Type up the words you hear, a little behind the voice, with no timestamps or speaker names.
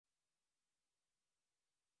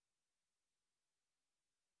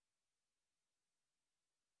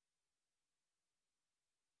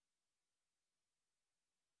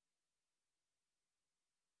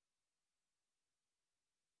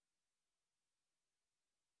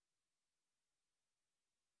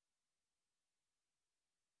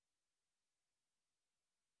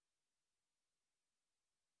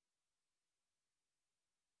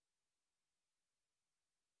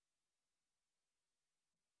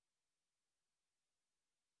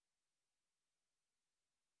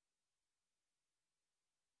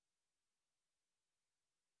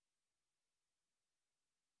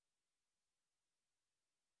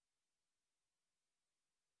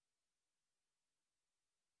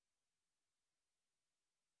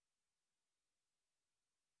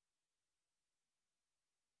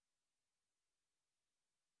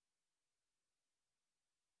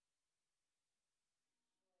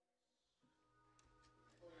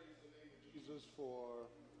Jesus, for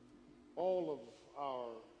all of our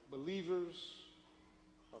believers,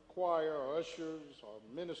 our choir, our ushers, our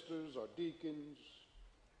ministers, our deacons.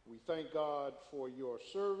 We thank God for your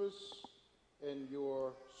service and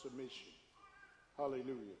your submission.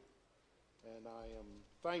 Hallelujah. And I am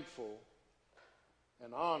thankful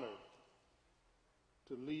and honored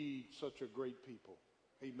to lead such a great people.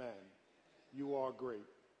 Amen. You are great.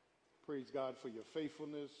 Praise God for your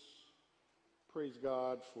faithfulness. Praise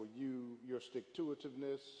God for your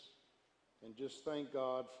stick-to-itiveness. And just thank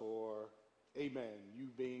God for, amen, you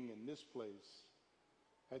being in this place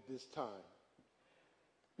at this time.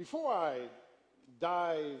 Before I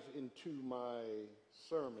dive into my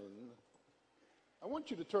sermon, I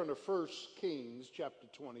want you to turn to 1 Kings chapter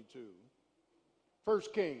 22. 1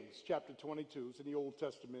 Kings chapter 22. It's in the Old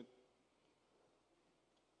Testament.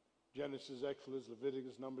 Genesis, Exodus,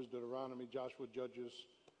 Leviticus, Numbers, Deuteronomy, Joshua, Judges,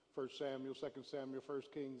 1 Samuel, 2 Samuel, 1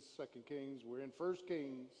 Kings, 2 Kings. We're in 1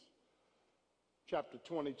 Kings chapter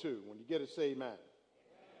 22. When you get it, say amen.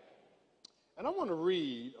 And I want to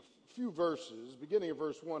read a few verses, beginning of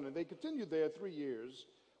verse 1. And they continued there 3 years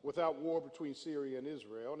without war between Syria and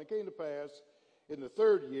Israel. And it came to pass in the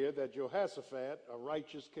third year that Jehoshaphat, a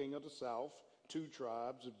righteous king of the south, 2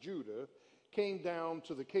 tribes of Judah, came down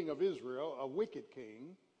to the king of Israel, a wicked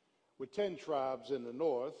king, with 10 tribes in the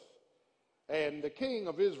north. And the king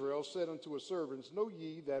of Israel said unto his servants, Know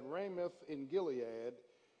ye that Ramoth in Gilead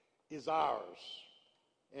is ours,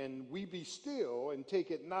 and we be still, and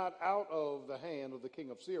take it not out of the hand of the king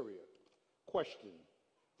of Syria. Question.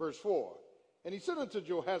 Verse 4. And he said unto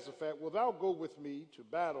Jehoshaphat, Wilt thou go with me to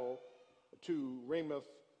battle to Ramoth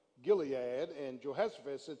Gilead? And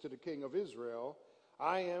Jehoshaphat said to the king of Israel,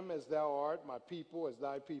 I am as thou art, my people as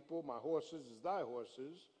thy people, my horses as thy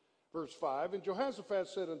horses. Verse 5, and Jehoshaphat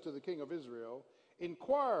said unto the king of Israel,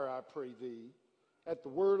 Inquire, I pray thee, at the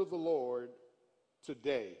word of the Lord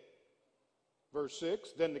today. Verse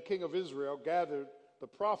 6, then the king of Israel gathered the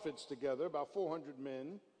prophets together, about 400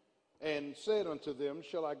 men, and said unto them,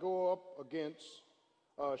 Shall I go against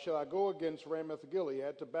Ramoth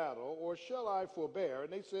Gilead to battle, or shall I forbear?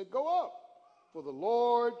 And they said, Go up, for the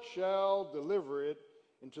Lord shall deliver it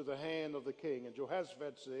into the hand of the king. And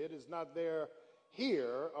Jehoshaphat said, Is not there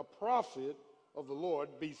here a prophet of the Lord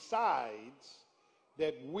besides,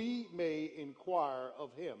 that we may inquire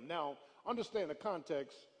of him? Now, understand the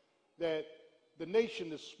context that the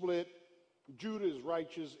nation is split. Judah is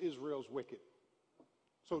righteous, Israel's wicked.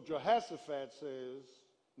 So Jehoshaphat says,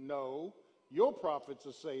 no, your prophets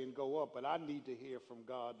are saying go up, but I need to hear from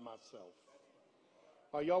God myself.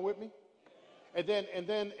 Are y'all with me? And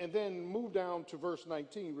then move down to verse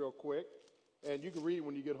 19 real quick, and you can read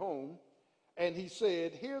when you get home. And he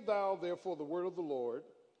said, Hear thou therefore the word of the Lord.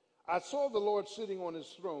 I saw the Lord sitting on his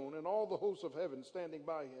throne, and all the hosts of heaven standing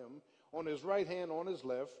by him, on his right hand, on his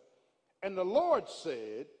left. And the Lord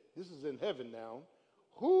said, this is in heaven now,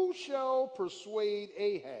 Who shall persuade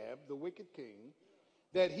Ahab, the wicked king,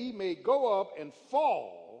 that he may go up and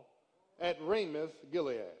fall at Ramoth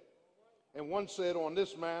Gilead? And one said on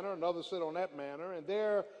this manner, another said on that manner, and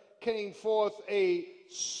there came forth a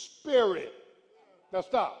spirit. Now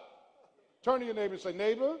stop. Turn to your neighbor and say,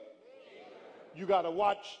 Neighbor, you got to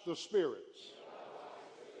watch the spirits.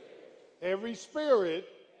 Every spirit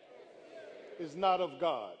is not of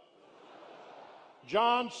God.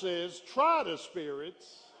 John says, try the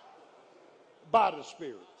spirits by the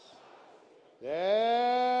spirits.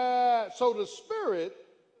 Yeah. So the spirit,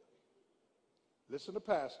 listen to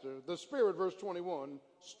Pastor, the spirit, verse 21,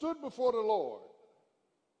 stood before the Lord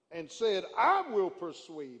and said, I will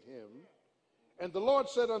persuade him. And the Lord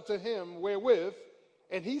said unto him, Wherewith?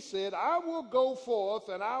 And he said, I will go forth,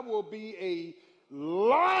 and I will be a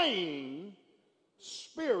lying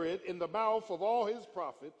spirit in the mouth of all his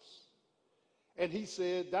prophets. And he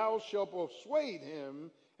said, Thou shalt persuade him,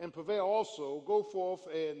 and prevail also. Go forth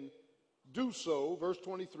and do so. Verse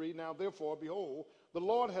 23, Now therefore, behold, the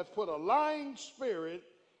Lord hath put a lying spirit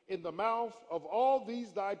in the mouth of all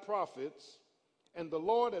these thy prophets, and the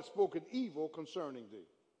Lord hath spoken evil concerning thee.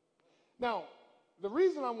 Now, the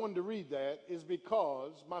reason I wanted to read that is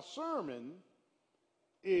because my sermon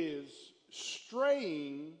is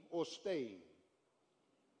straying or staying,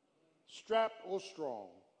 strapped or strong.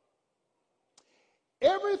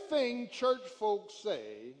 Everything church folks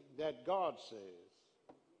say that God says,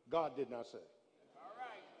 God did not say. All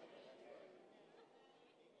right.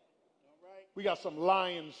 All right. We got some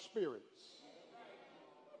lying spirits.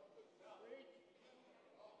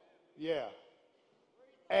 Yeah.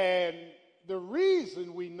 And the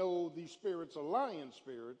reason we know these spirits are lying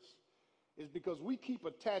spirits is because we keep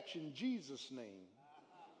attaching Jesus' name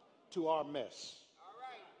to our mess. All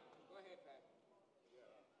right. Go ahead, Pat.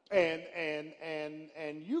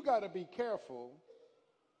 And you got to be careful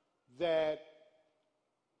that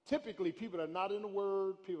typically people that are not in the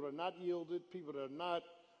Word, people that are not yielded, people that are not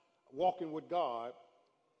walking with God,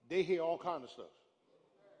 they hear all kind of stuff.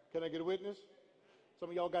 Can I get a witness? Some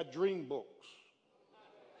of y'all got dream books.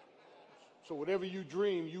 So whatever you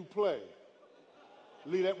dream, you play.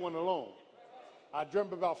 Leave that one alone. I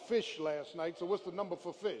dreamt about fish last night, so what's the number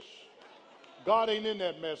for fish? God ain't in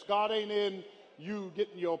that mess. God ain't in you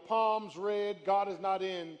getting your palms read. God is not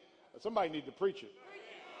in. Somebody need to preach it.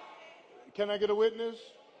 Can I get a witness?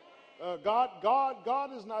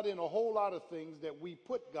 God is not in a whole lot of things that we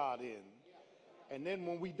put God in. And then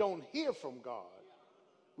when we don't hear from God,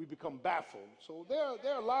 we become baffled. So there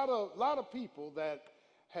are a lot of people that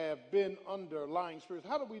have been under lying spirits.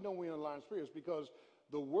 How do we know we're in lying spirits? Because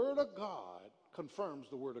the Word of God confirms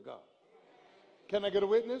the Word of God. Can I get a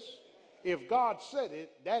witness? If God said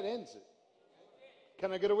it, that ends it.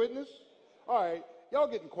 Can I get a witness? All right, y'all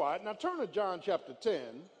getting quiet. Now turn to John chapter 10.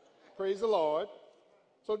 Praise the Lord.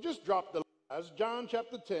 So just drop the lies. John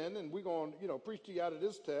chapter 10, and we're going to, preach to you out of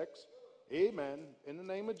this text. Amen. In the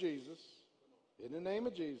name of Jesus. In the name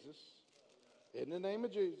of Jesus. In the name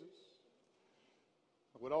of Jesus.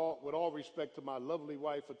 With all respect to my lovely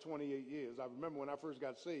wife for 28 years, I remember when I first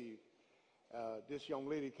got saved, this young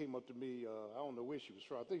lady came up to me. I don't know where she was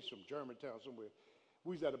from. I think she's from Germantown somewhere.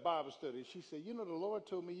 We was at a Bible study. She said, the Lord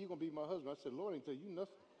told me you're going to be my husband. I said, Lord ain't tell you nothing.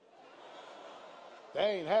 That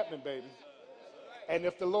ain't happening, baby. And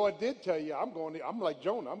if the Lord did tell you, I'm like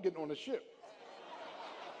Jonah. I'm getting on the ship.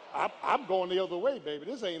 I'm going the other way, baby.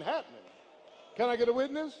 This ain't happening. Can I get a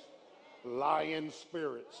witness? Lying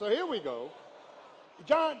spirit. So here we go.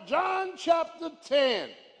 John chapter 10.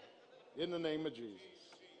 In the name of Jesus.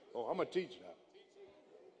 Oh, I'm going to teach that.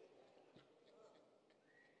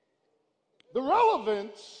 The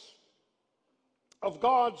relevance of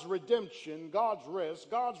God's redemption, God's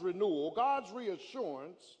rest, God's renewal, God's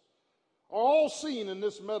reassurance are all seen in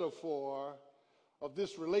this metaphor of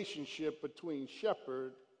this relationship between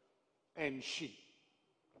shepherd and sheep.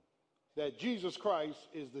 That Jesus Christ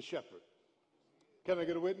is the shepherd. Can I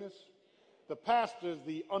get a witness? The pastor is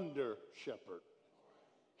the under shepherd.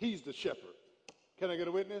 He's the shepherd. Can I get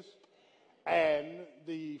a witness? And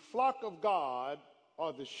the flock of God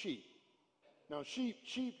are the sheep. Now, sheep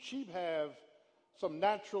have some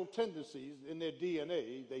natural tendencies in their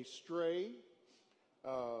DNA. They stray.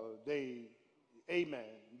 They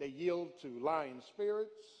yield to lying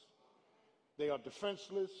spirits. They are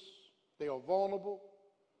defenseless. They are vulnerable.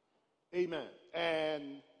 Amen.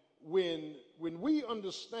 And when we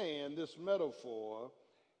understand this metaphor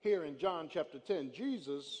here in John chapter 10,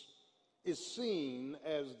 Jesus is seen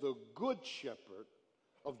as the good shepherd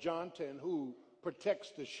of John 10 who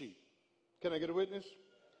protects the sheep. Can I get a witness?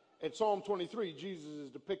 In Psalm 23, Jesus is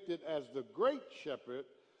depicted as the great shepherd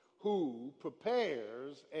who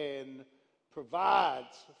prepares and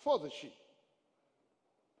provides for the sheep.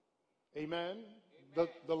 Amen.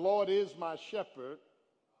 The Lord is my shepherd.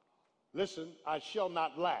 Listen, I shall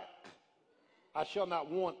not lack. I shall not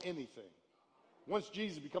want anything. Once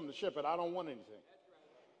Jesus becomes the shepherd, I don't want anything.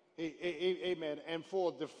 Amen. And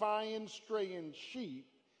for defying, straying sheep,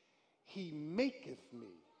 he maketh me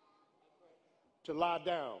to lie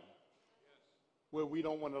down where we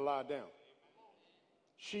don't want to lie down.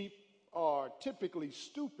 Sheep are typically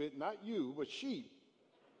stupid, not you, but sheep,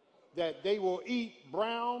 that they will eat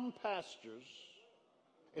brown pastures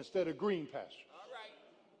instead of green pastures. All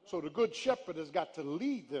right. So the good shepherd has got to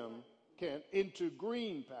lead them into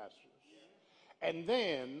green pastures and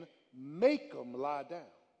then make them lie down,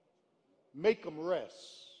 make them rest.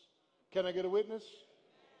 Can I get a witness?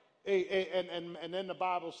 And then the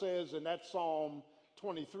Bible says in that Psalm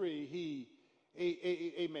 23,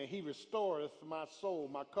 amen, he restoreth my soul,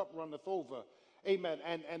 my cup runneth over. Amen.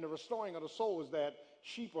 And the restoring of the soul is that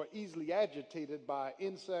sheep are easily agitated by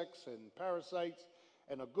insects and parasites,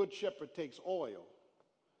 and a good shepherd takes oil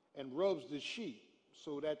and rubs the sheep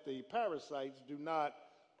so that the parasites do not,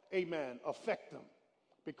 amen, affect them.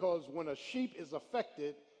 Because when a sheep is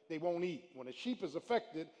affected, they won't eat. When a sheep is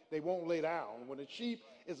affected, they won't lay down. When a sheep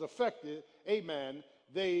is affected, amen,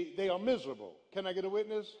 they are miserable. Can I get a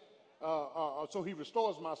witness? So he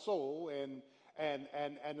restores my soul, and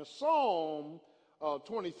the Psalm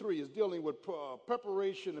 23 is dealing with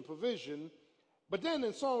preparation and provision. But then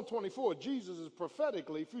in Psalm 24, Jesus is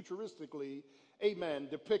prophetically, futuristically, amen,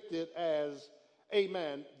 depicted as,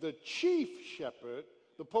 amen, the chief shepherd,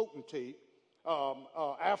 the potentate.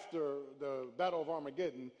 After the Battle of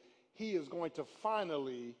Armageddon, he is going to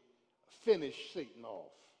finally finish Satan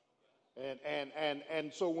off.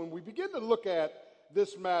 And so when we begin to look at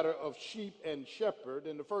this matter of sheep and shepherd.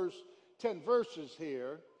 In the first 10 verses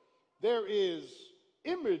here, there is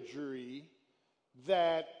imagery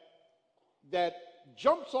that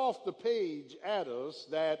jumps off the page at us,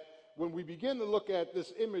 that when we begin to look at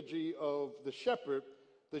this imagery of the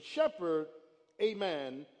shepherd,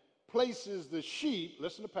 amen, places the sheep,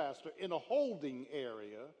 listen to Pastor, in a holding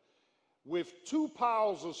area with 2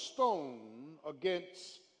 piles of stone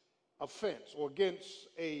against a fence or against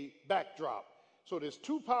a backdrop. So there's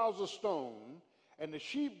 2 piles of stone, and the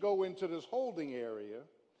sheep go into this holding area,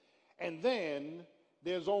 and then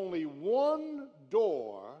there's only one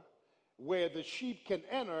door where the sheep can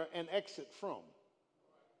enter and exit from.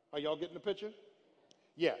 Are y'all getting the picture?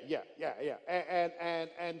 Yeah.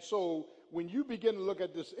 And so when you begin to look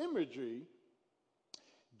at this imagery,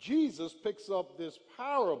 Jesus picks up this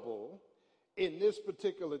parable in this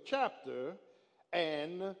particular chapter,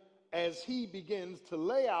 and as he begins to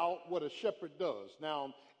lay out what a shepherd does.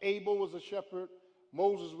 Now, Abel was a shepherd,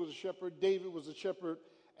 Moses was a shepherd, David was a shepherd,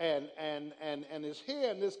 and it's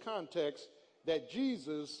here in this context that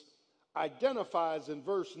Jesus identifies in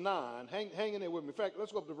verse 9. Hang in there with me. In fact,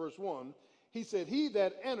 let's go up to verse 1. He said, he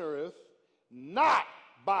that entereth not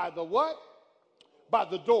by the what? By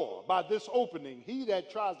the door, by this opening. He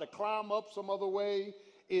that tries to climb up some other way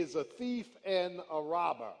is a thief and a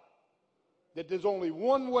robber. That there's only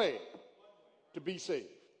one way to be saved,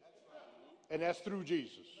 and that's through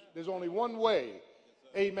Jesus. There's only one way,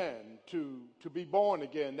 amen, to be born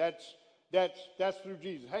again. That's through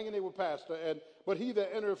Jesus. Hang in there with Pastor. But he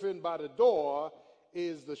that entereth in by the door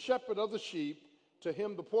is the shepherd of the sheep. To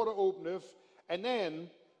him the porter openeth. And then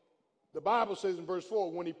the Bible says in verse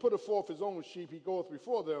 4, when he putteth forth his own sheep, he goeth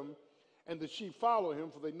before them, and the sheep follow him,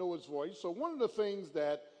 for they know his voice. So one of the things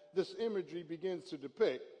that this imagery begins to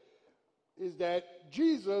depict is that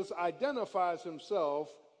Jesus identifies himself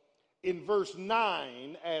in verse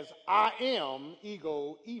 9 as I am,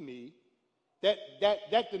 ego, eimi.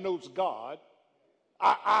 That denotes God.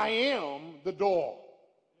 I am the door.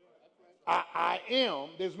 I am.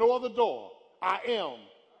 There's no other door. I am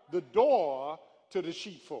the door to the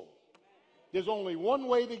sheepfold. There's only one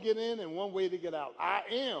way to get in and one way to get out. I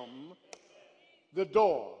am the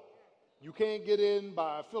door. You can't get in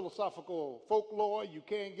by philosophical folklore. You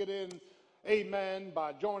can't get in, amen,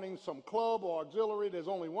 by joining some club or auxiliary. There's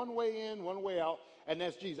only one way in, one way out, and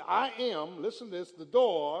that's Jesus. I am, listen to this, the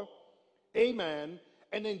door, amen.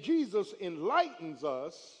 And then Jesus enlightens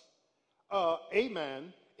us,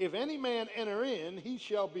 amen. If any man enter in, he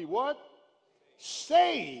shall be what?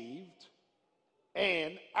 Saved.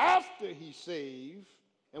 And after he's saved,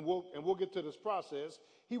 and we'll get to this process,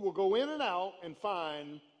 he will go in and out and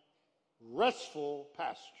find restful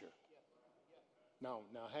pasture. Now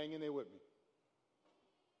hang in there with me.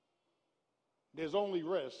 There's only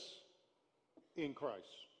rest in Christ.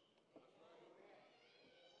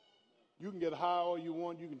 You can get high all you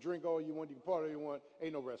want, you can drink all you want, you can party all you want.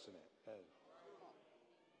 Ain't no rest in that.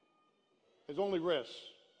 There's only rest.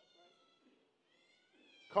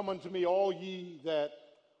 Come unto me, all ye that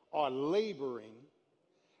are laboring,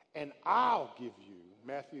 and I'll give you,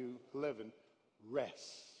 Matthew 11, rest.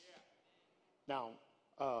 Now,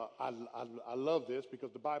 I love this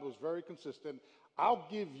because the Bible is very consistent. I'll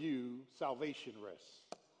give you salvation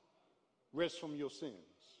rest. Rest from your sins.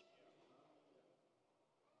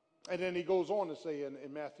 And then he goes on to say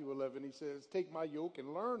in Matthew 11, he says, take my yoke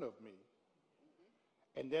and learn of me.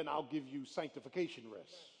 And then I'll give you sanctification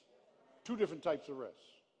rest. 2 different types of rest.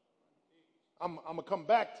 I'm going to come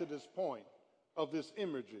back to this point of this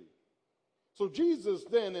imagery. So Jesus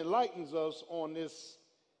then enlightens us on this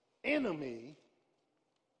enemy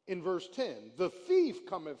in verse 10. The thief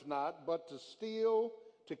cometh not but to steal,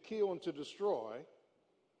 to kill, and to destroy.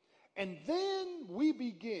 And then we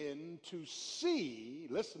begin to see,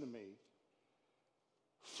 listen to me,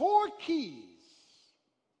 4 keys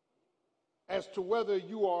as to whether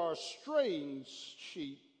you are a straying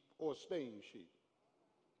sheep or staying sheep.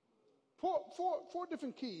 Four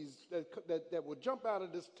different keys that will jump out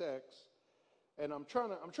of this text, and I'm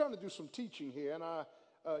trying to do some teaching here, and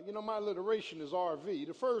my alliteration is RV.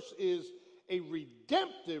 The first is a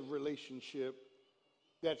redemptive relationship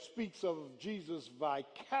that speaks of Jesus'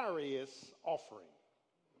 vicarious offering.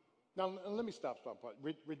 Now let me stop.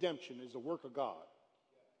 Redemption is a work of God.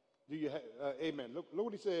 Do you amen? Look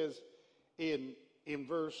what he says in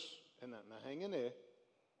verse, and now hang in there.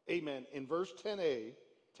 Amen. In verse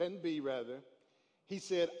 10b rather, he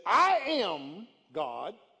said, I am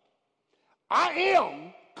God. I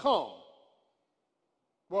am come.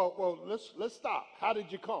 Well, let's stop. How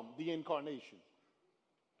did you come? The incarnation.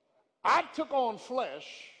 I took on flesh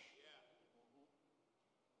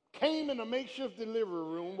came in a makeshift delivery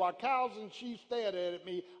room while cows and sheep stared at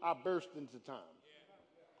me, I burst into time.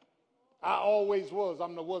 I always was.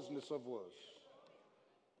 I'm the wasness of was.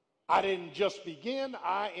 I didn't just begin.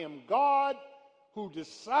 I am God who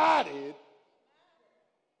decided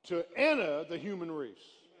to enter the human race.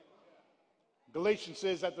 Galatians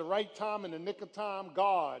says at the right time, in the nick of time,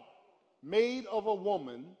 God made of a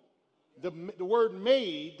woman. The word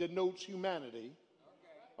made denotes humanity.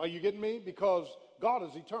 Are you getting me? Because God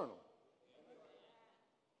is eternal.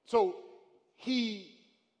 So he,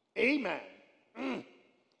 amen,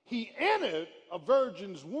 he entered a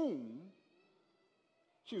virgin's womb.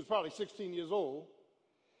 She was probably 16 years old.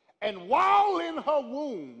 And while in her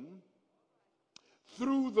womb,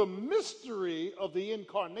 through the mystery of the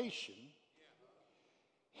incarnation,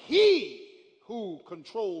 he who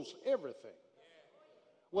controls everything,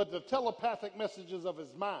 with the telepathic messages of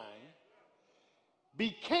his mind,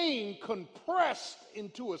 became compressed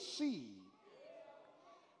into a seed,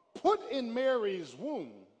 put in Mary's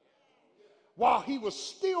womb, while he was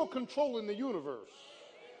still controlling the universe.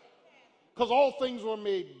 Because all things were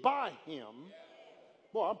made by him.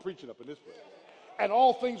 Boy, I'm preaching up in this place. And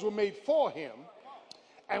all things were made for him.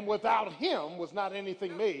 And without him was not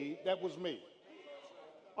anything made that was made.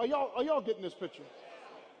 Are y'all getting this picture?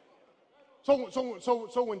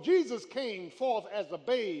 So when Jesus came forth as a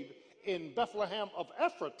babe in Bethlehem of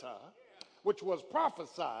Ephratah, which was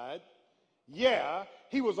prophesied, yeah,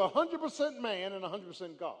 he was 100% man and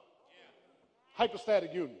 100% God.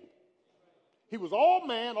 Hypostatic union. He was all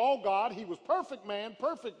man, all God. He was perfect man,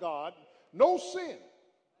 perfect God, no sin.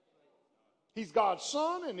 He's God's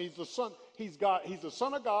son, and he's the son. He's the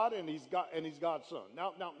son of God, and he's God's son.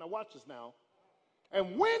 Now watch this now.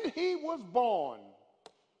 And when he was born,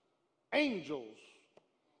 angels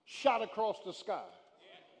shot across the sky.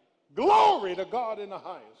 Glory to God in the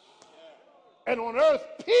highest. And on earth,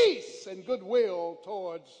 peace and goodwill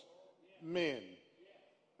towards men.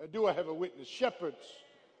 Do I have a witness?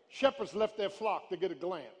 Shepherds left their flock to get a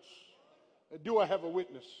glance. Do I have a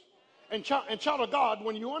witness? And child of God,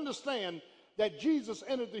 when you understand that Jesus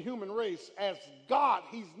entered the human race as God,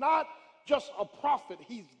 he's not just a prophet,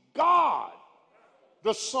 he's God,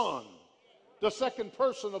 the Son, the second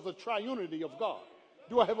person of the triunity of God.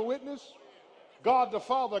 Do I have a witness? God the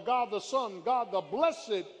Father, God the Son, God the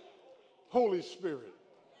blessed Holy Spirit.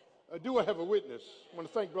 Do I have a witness? I want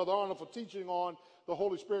to thank Brother Arnold for teaching on the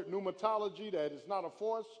Holy Spirit pneumatology, that it's not a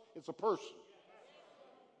force, it's a person.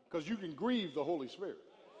 Because you can grieve the Holy Spirit.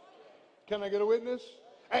 Can I get a witness?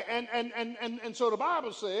 And so the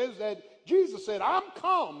Bible says that Jesus said, I'm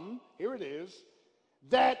come, here it is,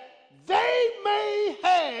 that they may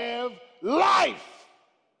have life.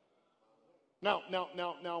 Now,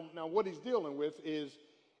 what he's dealing with is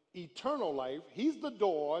eternal life. He's the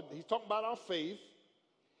door. He's talking about our faith.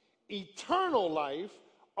 Eternal life,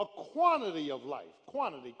 a quantity of life.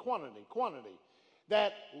 Quantity.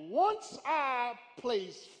 That once I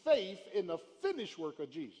place faith in the finished work of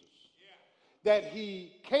Jesus, that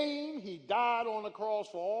he came, he died on the cross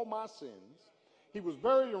for all my sins, he was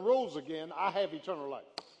buried and rose again, I have eternal life.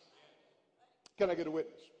 Can I get a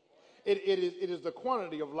witness? It is the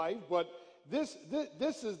quantity of life, but this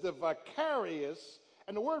is the vicarious,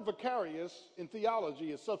 and the word vicarious in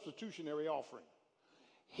theology is substitutionary offering.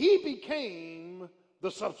 He became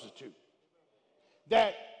the substitute.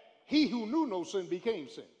 That he who knew no sin became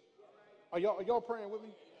sin. Are y'all praying with me?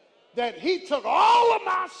 That he took all of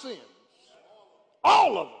my sins,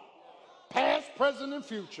 all of them, past, present, and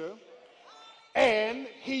future, and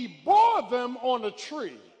he bore them on a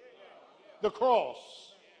tree, the cross.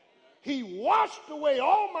 He washed away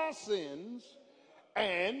all my sins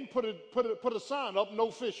and put a sign up, no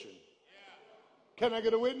fishing. Can I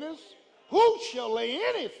get a witness? Who shall lay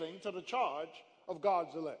anything to the charge of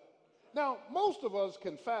God's elect? Now, most of us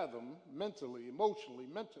can fathom mentally, emotionally,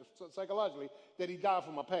 psychologically, that he died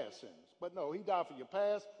for my past sins. But no, he died for your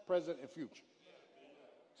past, present, and future.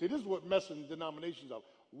 See, this is what messing denominations up.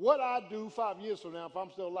 What I do 5 years from now, if I'm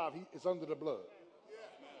still alive, it's under the blood.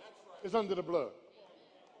 It's under the blood.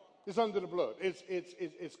 It's under the blood.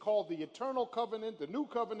 It's called the eternal covenant, the new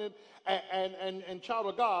covenant, and child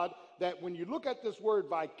of God, that when you look at this word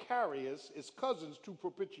vicarious, it's cousins to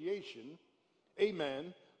propitiation.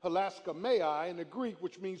 Amen. Hilaskamei in the Greek,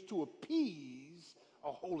 which means to appease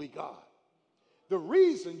a holy God. The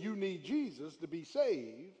reason you need Jesus to be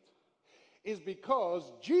saved is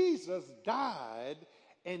because Jesus died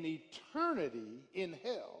an eternity in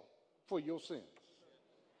hell for your sins.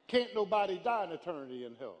 Can't nobody die in eternity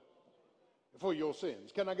in hell. for your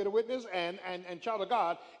sins. Can I get a witness? And child of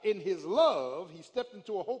God, in his love, he stepped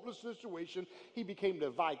into a hopeless situation. He became the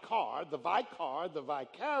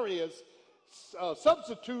vicarious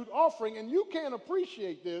substitute offering. And you can't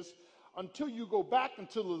appreciate this until you go back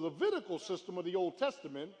into the Levitical system of the Old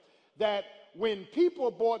Testament, that when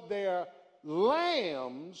people brought their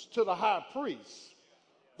lambs to the high priest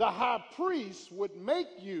would make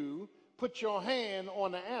you put your hand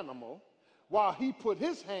on the animal while he put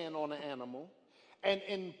his hand on the animal. And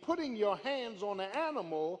in putting your hands on the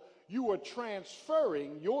animal, you are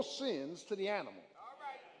transferring your sins to the animal.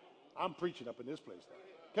 I'm preaching up in this place now.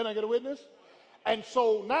 Can I get a witness? And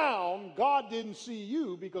so now God didn't see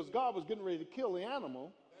you because God was getting ready to kill the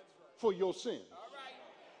animal for your sins.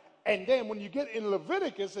 And then when you get in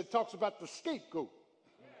Leviticus, it talks about the scapegoat.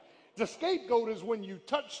 The scapegoat is when you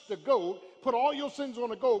touch the goat, put all your sins on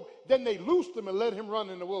the goat, then they loosed him and let him run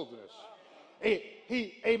in the wilderness.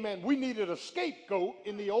 Amen. We needed a scapegoat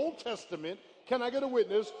in the Old Testament. Can I get a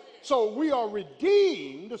witness? So we are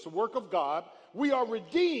redeemed. It's a work of God. We are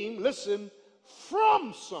redeemed, listen,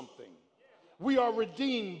 from something. We are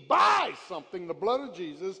redeemed by something, the blood of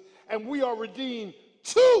Jesus, and we are redeemed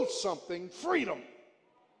to something, freedom.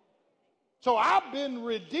 So I've been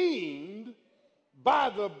redeemed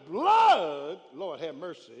by the blood, Lord have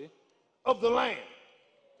mercy, of the Lamb.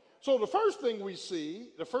 So the first thing we see,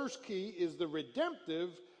 the first key, is the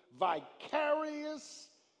redemptive, vicarious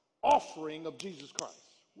offering of Jesus Christ,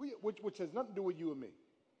 which has nothing to do with you and me.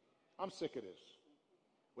 I'm sick of this.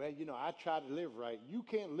 Well, you know, I try to live right. You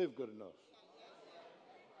can't live good enough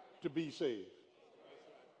to be saved.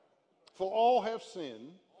 For all have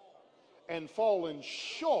sinned and fallen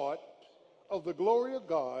short of the glory of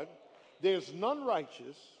God. There's none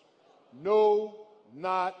righteous, no,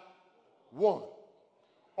 not one.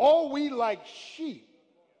 All we like sheep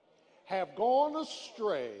have gone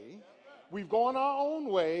astray. We've gone our own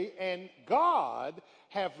way, and God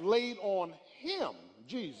have laid on him,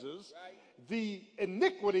 Jesus, the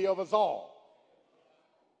iniquity of us all.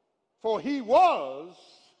 For he was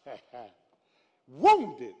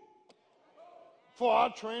wounded for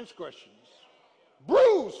our transgressions,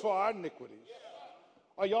 bruised for our iniquities.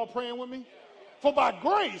 Are y'all praying with me? For by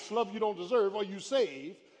grace, love you don't deserve, are you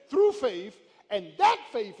saved through faith, and that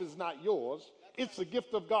faith is not yours. It's a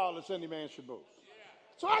gift of God, lest any man should boast.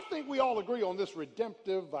 So I think we all agree on this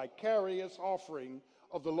redemptive, vicarious offering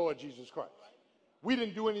of the Lord Jesus Christ. We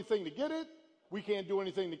didn't do anything to get it. We can't do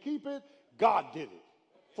anything to keep it. God did it.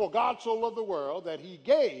 For God so loved the world that he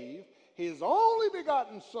gave his only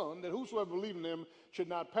begotten Son, that whosoever believes in him should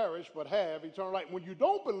not perish but have eternal life. When you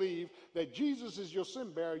don't believe that Jesus is your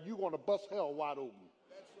sin bearer, you're going to bust hell wide open.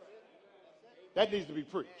 That needs to be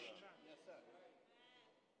preached.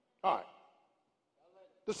 All right.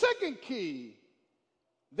 The second key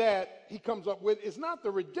that he comes up with is not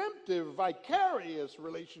the redemptive, vicarious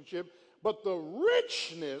relationship, but the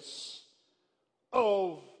richness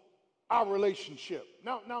of our relationship.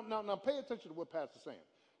 Now, pay attention to what Pastor's saying.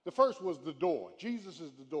 The first was the door. Jesus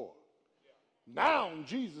is the door. Now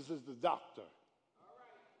Jesus is the doctor.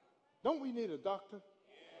 Don't we need a doctor?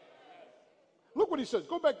 Look what he says.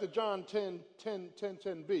 Go back to John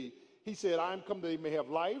 10:10b. He said, I am come that they may have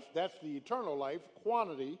life. That's the eternal life,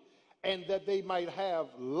 quantity, and that they might have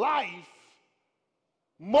life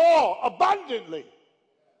more abundantly.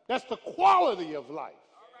 That's the quality of life.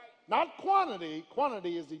 Not quantity.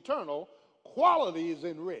 Quantity is eternal. Quality is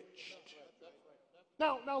enriched.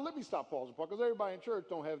 Now let me stop pausing, because everybody in church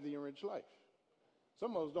don't have the enriched life.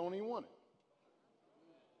 Some of us don't even want it.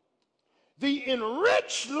 The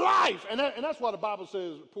enriched life, and that's why the Bible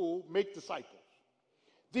says, Paul, make disciples.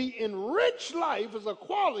 The enriched life is a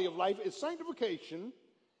quality of life. It's sanctification.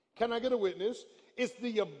 Can I get a witness? It's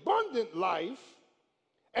the abundant life,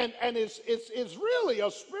 and it's really a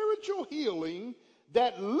spiritual healing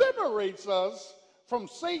that liberates us from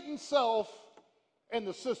Satan's self and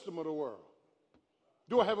the system of the world.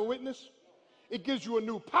 Do I have a witness? It gives you a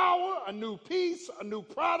new power, a new peace, a new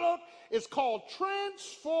product. It's called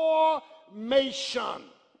transformation.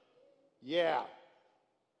 Yeah.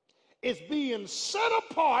 It's being set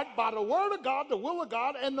apart by the word of God, the will of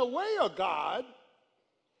God, and the way of God.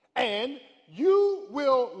 And you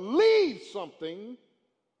will leave something,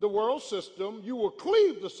 the world system. You will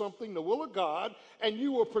cleave to something, the will of God, and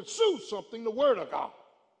you will pursue something, the word of God.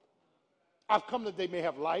 I've come that they may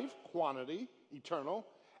have life, quantity, eternal,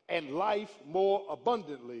 and life more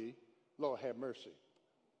abundantly. Lord have mercy.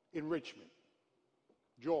 Enrichment.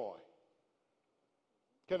 Joy.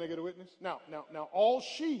 Can I get a witness? Now, all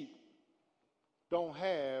sheep don't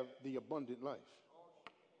have the abundant life.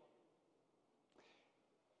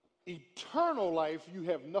 Eternal life you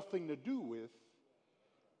have nothing to do with,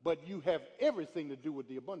 but you have everything to do with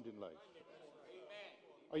the abundant life.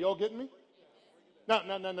 Are y'all getting me? No.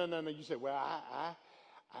 You say, well,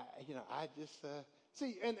 I just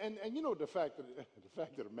see, and you know the fact of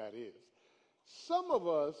the matter is, some of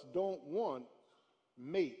us don't want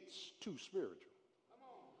mates too spiritual.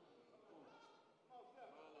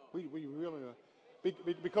 We really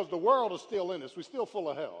because the world is still in us. We're still full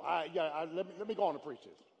of hell. Let me go on and preach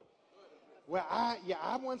this. Well,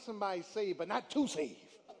 I want somebody saved, but not too saved.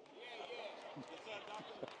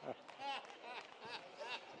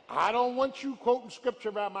 I don't want you quoting scripture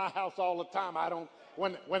around my house all the time. I don't.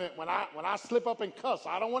 When I slip up and cuss,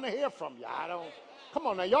 I don't want to hear from you. I don't. Come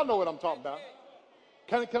on now, y'all know what I'm talking about.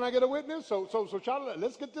 Can I get a witness? So Charlotte,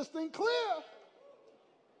 let's get this thing clear.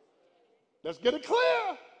 Let's get it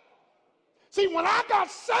clear. See, when I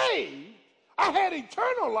got saved, I had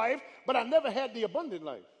eternal life, but I never had the abundant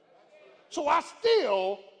life. So I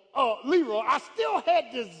still, Leroy, I still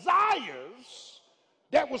had desires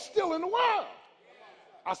that were still in the world.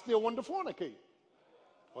 I still wanted to fornicate.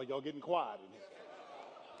 Well, y'all getting quiet in here.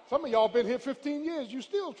 Some of y'all been here 15 years, you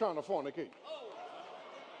still trying to fornicate.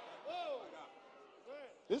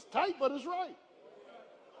 It's tight, but it's right.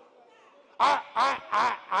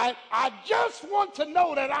 I just want to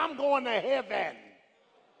know that I'm going to heaven.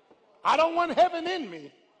 I don't want heaven in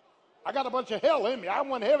me. I got a bunch of hell in me. I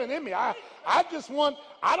want heaven in me. I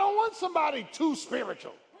don't want somebody too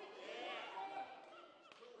spiritual.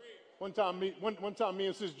 One time me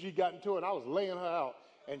and Sister G got into it, I was laying her out,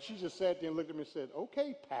 and she just sat there and looked at me and said,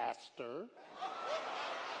 okay, Pastor.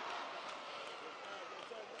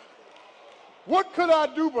 What could I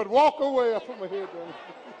do but walk away? I put my head down.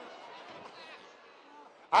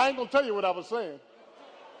 I ain't going to tell you what I was saying.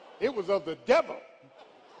 It was of the devil.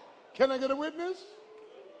 Can I get a witness?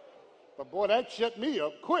 But boy, that shut me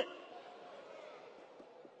up quick.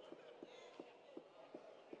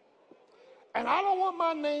 And I don't want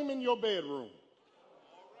my name in your bedroom.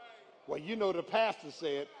 Well, you know the pastor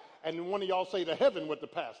said, and one of y'all say to heaven with the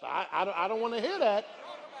pastor. I don't want to hear that.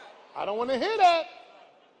 I don't want to hear that.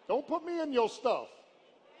 Don't put me in your stuff.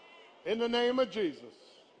 In the name of Jesus.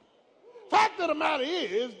 Fact of the matter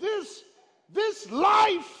is, this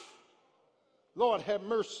life, Lord have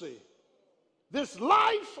mercy, this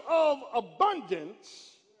life of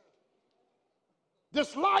abundance,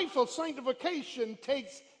 this life of sanctification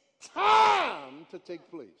takes time to take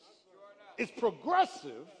place. It's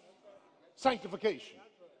progressive sanctification.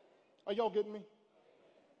 Are y'all getting me?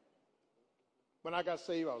 When I got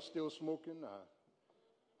saved, I was still smoking.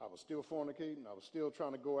 I was still fornicating. I was still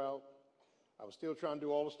trying to go out. I was still trying to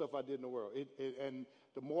do all the stuff I did in the world. And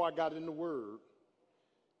the more I got in the Word,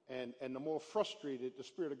 and the more frustrated the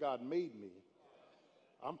Spirit of God made me,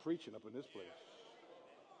 I'm preaching up in this place.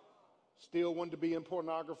 Still wanted to be in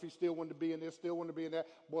pornography, still wanted to be in this, still wanted to be in that,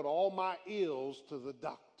 brought all my ills to the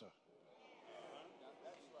doctor.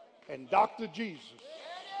 And Dr. Jesus.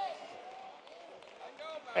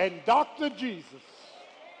 And Dr. Jesus,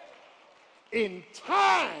 in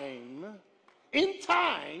time,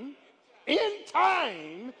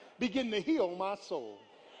 begin to heal my soul.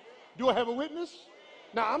 Do I have a witness?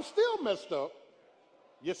 Now, I'm still messed up.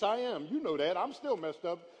 Yes, I am. You know that. I'm still messed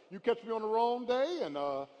up. You catch me on the wrong day, and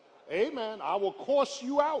amen, I will course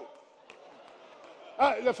you out.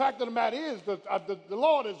 The fact of the matter is that the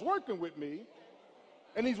Lord is working with me,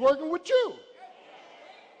 and he's working with you.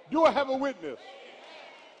 Do I have a witness?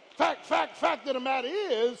 Fact of the matter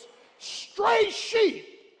is, stray sheep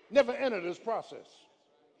never enter this process.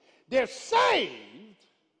 They're saved,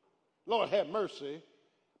 Lord have mercy,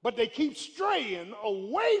 but they keep straying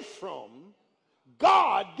away from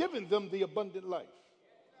God giving them the abundant life.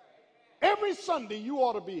 Every Sunday you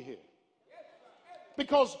ought to be here.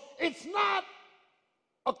 Because it's not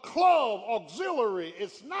a club auxiliary.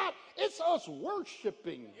 It's us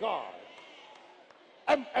worshiping God.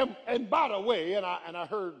 And by the way, and I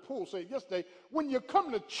heard Paul say yesterday, when you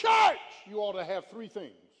come to church, you ought to have three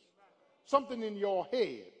things. Something in your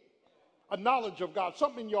head, a knowledge of God,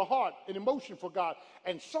 something in your heart, an emotion for God,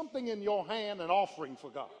 and something in your hand, an offering for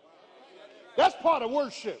God. That's part of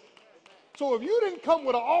worship. So if you didn't come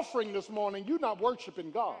with an offering this morning, you're not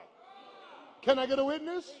worshiping God. Can I get a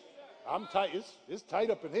witness? I'm tight. It's tight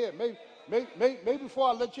up in here. Maybe before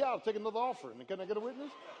I let you out, I'll take another offering. Can I get a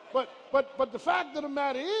witness? But the fact of the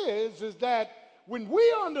matter is that when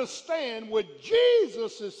we understand what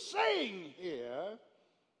Jesus is saying here,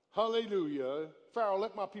 hallelujah, Pharaoh,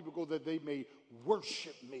 let my people go that they may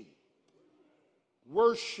worship me.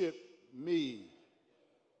 Worship me.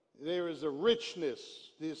 There is a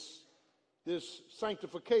richness, this this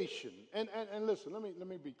sanctification. And listen, let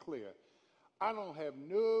me be clear. I don't have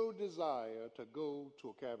no desire to go to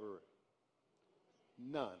a cabaret.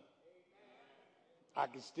 None. I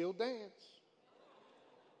can still dance.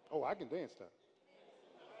 Oh, I can dance now.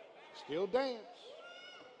 Still dance.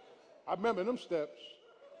 I remember them steps.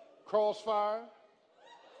 Crossfire,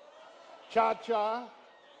 cha-cha,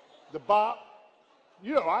 the bop.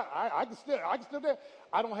 You know, I can still dance.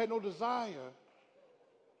 I don't have no desire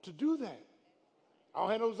to do that. I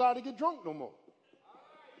don't have no desire to get drunk no more.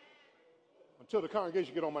 Until the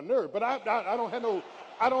congregation get on my nerve. But I don't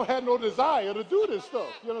have no desire to do this stuff.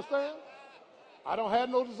 You understand? I don't have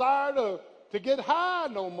no desire to get high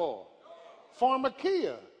no more.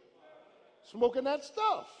 Pharmakia. Smoking that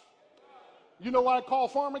stuff. You know what I call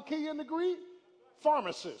pharmakia in the Greek?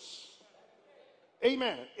 Pharmacist.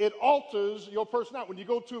 Amen. It alters your personality. When you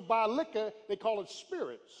go to buy liquor, they call it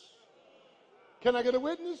spirits. Can I get a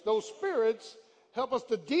witness? Those spirits help us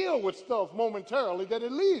to deal with stuff momentarily that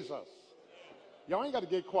it leaves us. Y'all ain't got to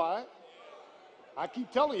get quiet. I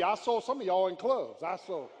keep telling you, I saw some of y'all in clubs.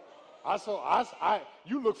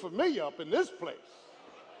 You look familiar up in this place.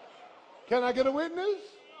 Can I get a witness?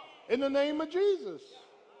 In the name of Jesus.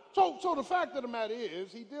 So the fact of the matter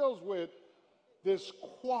is, he deals with this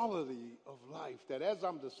quality of life that as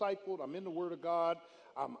I'm discipled, I'm in the Word of God,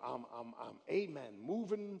 I'm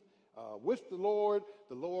moving with the Lord.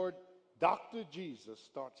 The Lord, Dr. Jesus,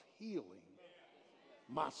 starts healing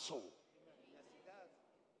my soul.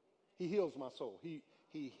 He heals my soul.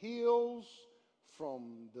 He heals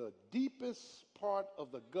from the deepest part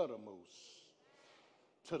of the guttermost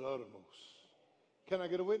to the uttermost. Can I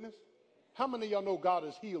get a witness? How many of y'all know God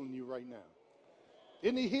is healing you right now?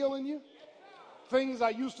 Isn't he healing you? Things I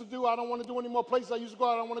used to do, I don't want to do anymore. Places I used to go,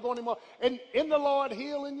 I don't want to go anymore. And in the Lord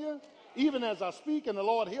healing you, even as I speak, and the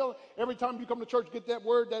Lord heal. Every time you come to church, get that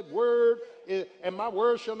word and my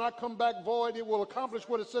word shall not come back void. It will accomplish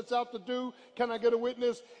what it sets out to do. Can I get a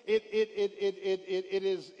witness? It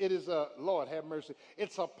is a, Lord have mercy.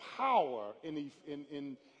 It's a power in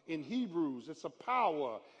Hebrews. It's a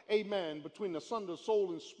power, amen, between the son, the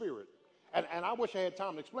soul, and spirit. And I wish I had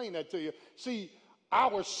time to explain that to you. See,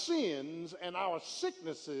 our sins and our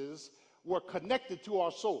sicknesses were connected to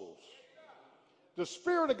our souls. The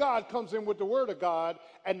Spirit of God comes in with the Word of God,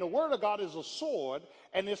 and the Word of God is a sword,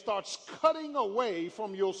 and it starts cutting away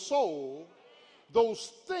from your soul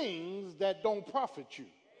those things that don't profit you.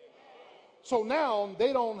 So now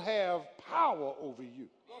they don't have power over you.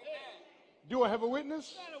 Do I have a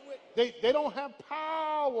witness? They don't have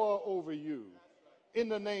power over you in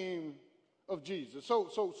the name of Jesus.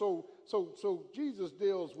 So Jesus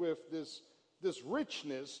deals with this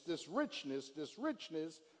richness.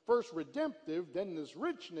 First redemptive, then this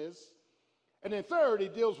richness. And then third, he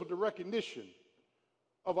deals with the recognition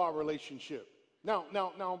of our relationship. Now,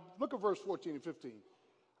 look at verse 14 and 15.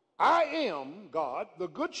 I am, God, the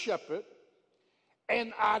good shepherd,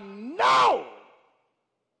 and I know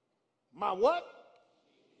my what?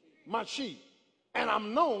 My sheep. And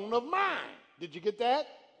I'm known of mine. Did you get that?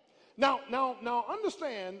 Now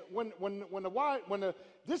understand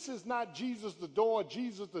this is not Jesus the door,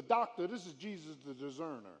 Jesus the doctor. This is Jesus the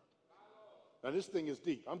discerner. Now this thing is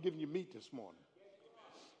deep. I'm giving you meat this morning.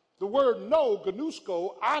 The word know,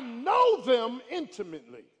 gnosko, I know them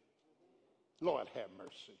intimately. Lord have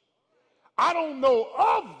mercy. I don't know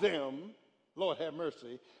of them. Lord have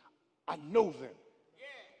mercy. I know them.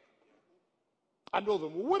 I know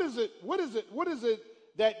them. What is it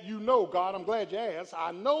that you know, God? I'm glad you asked.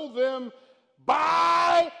 I know them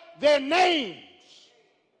by their names.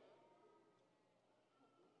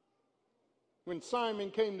 When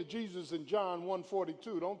Simon came to Jesus in John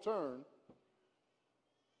 1:42, don't turn.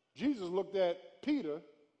 Jesus looked at Peter,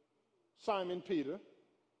 Simon Peter.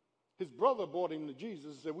 His brother brought him to Jesus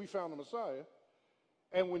and said, we found the Messiah.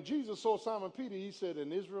 And when Jesus saw Simon Peter, he said,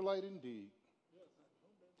 an Israelite indeed.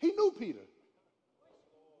 He knew Peter.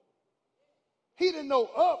 He didn't know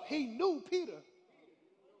of, he knew Peter.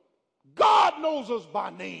 God knows us by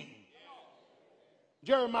name.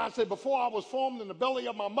 Jeremiah said, before I was formed in the belly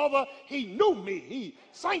of my mother, he knew me. He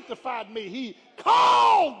sanctified me. He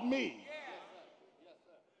called me.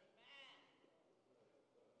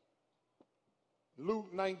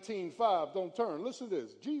 Luke 19:5, don't turn. Listen to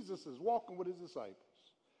this. Jesus is walking with his disciples.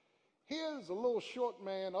 Here's a little short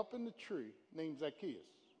man up in the tree named Zacchaeus.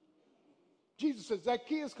 Jesus said,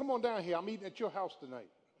 Zacchaeus, come on down here. I'm eating at your house tonight.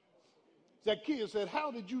 Zacchaeus said,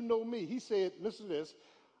 how did you know me? He said, listen to this.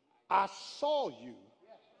 I saw you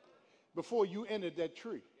before you entered that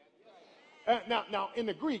tree. Now, in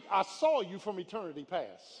the Greek, I saw you from eternity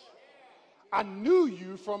past. I knew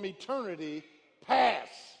you from eternity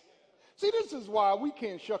past. See, this is why we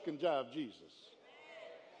can't shuck and jive Jesus.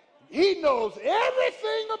 He knows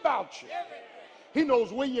everything about you. He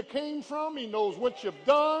knows where you came from. He knows what you've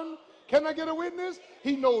done. Can I get a witness?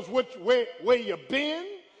 He knows where you've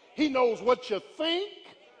been. He knows what you think.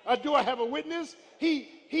 Do I have a witness?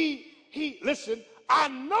 Listen, I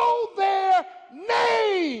know their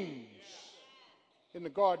names. In the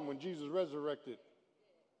garden when Jesus resurrected,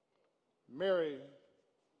 Mary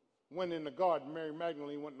went in the garden. Mary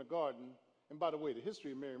Magdalene went in the garden. And by the way, the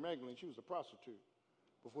history of Mary Magdalene, she was a prostitute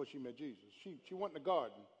before she met Jesus. She went in the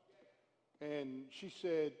garden, and she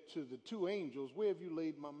said to the two angels, "Where have you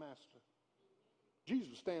laid my master?" Jesus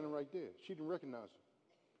was standing right there. She didn't recognize him.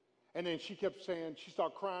 And then she kept saying, she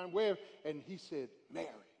started crying, "Where?" And he said, "Mary."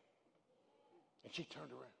 And she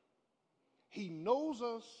turned around. He knows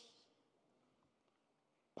us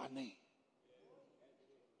by name.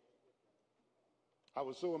 I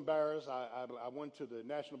was so embarrassed. I went to the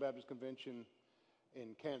National Baptist Convention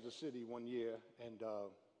in Kansas City one year, and I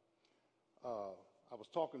was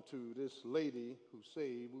talking to this lady who's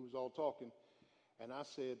saved. We was all talking, and I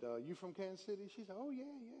said, "You from Kansas City?" She said, "Oh, yeah.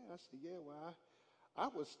 I said, "Yeah, well, I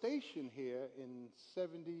was stationed here in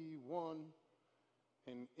 71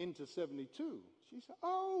 and into 72. She said,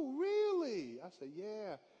 "Oh, really?" I said,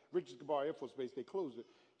 "Yeah. Richards Gabar Air Force Base, they closed it."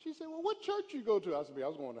 She said, "Well, what church you go to?" I said, "I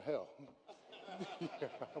was going to hell."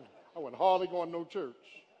 I wasn't hardly going to no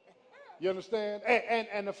church. You understand?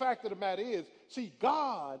 And the fact of the matter is, see,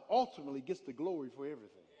 God ultimately gets the glory for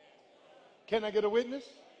everything. Can I get a witness?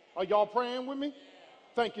 Are y'all praying with me?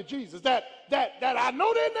 Thank you, Jesus. That I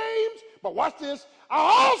know their names, but watch this.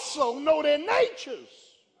 I also know their natures.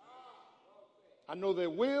 I know their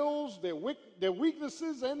wills, their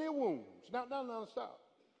weaknesses, and their wounds. Now, stop.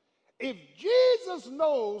 If Jesus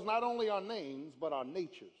knows not only our names, but our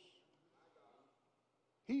natures,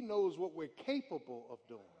 he knows what we're capable of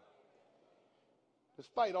doing.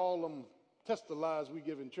 Despite all them tester lies we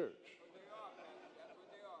give in church.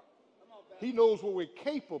 He knows what we're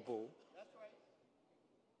capable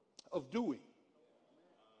of doing.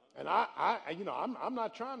 And I'm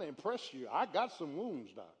not trying to impress you. I got some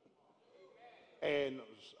wounds, Doc. And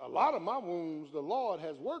a lot of my wounds the Lord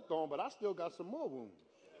has worked on, but I still got some more wounds.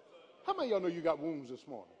 How many of y'all know you got wounds this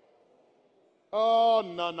morning? Oh,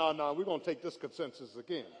 no. We're going to take this consensus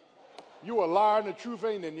again. You a liar and the truth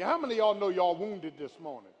ain't in you. How many of y'all know y'all wounded this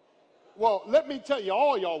morning? Well, let me tell you,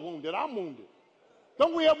 all y'all wounded. I'm wounded.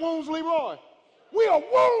 Don't we have wounds, Leroy? We are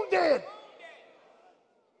wounded.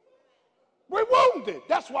 We're wounded.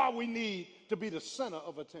 That's why we need to be the center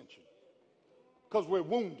of attention. Because we're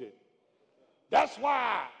wounded. That's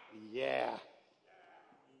why, yeah.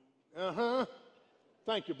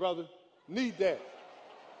 Thank you, brother. Need that.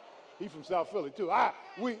 He from South Philly, too.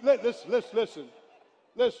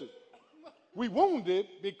 Listen. We wounded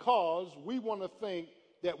because we want to think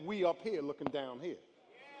that we up here looking down here.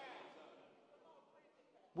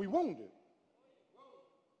 We wounded.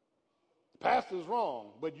 The pastor's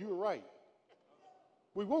wrong, but you're right.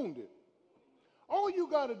 We wounded. All you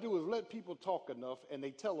got to do is let people talk enough and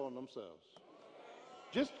they tell on themselves.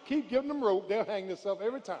 Just keep giving them rope. They'll hang themselves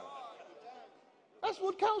every time. That's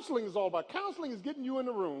what counseling is all about. Counseling is getting you in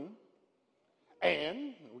the room,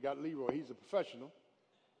 and we got Leroy, he's a professional,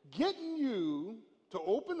 getting you to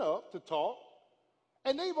open up, to talk,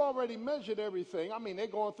 and they've already measured everything. I mean, they're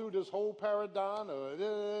going through this whole paradigm,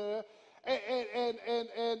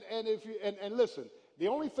 and listen, the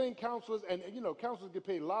only thing counselors, counselors get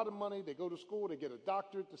paid a lot of money, they go to school, they get a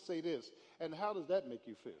doctorate to say this, and how does that make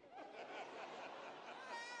you feel?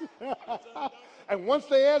 And once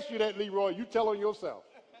they ask you that, Leroy, you tell on yourself.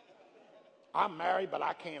 I'm married, but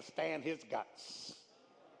I can't stand his guts.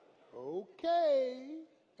 Okay.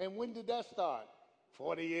 And when did that start?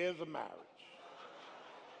 40 years of marriage.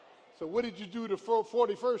 So what did you do the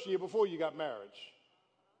 41st year before you got married?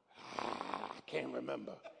 I can't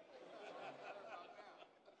remember.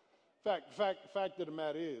 Fact of the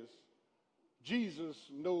matter is, Jesus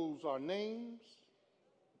knows our names.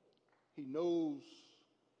 He knows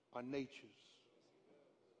our natures.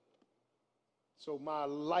 So my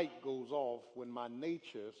light goes off when my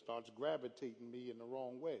nature starts gravitating me in the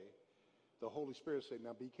wrong way. The Holy Spirit said,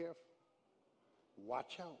 now be careful.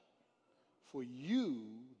 Watch out. For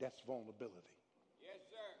you, that's vulnerability. Yes,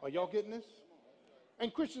 sir. Are y'all getting this?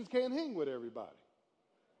 And Christians can't hang with everybody.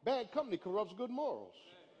 Bad company corrupts good morals.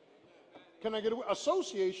 Can I get away?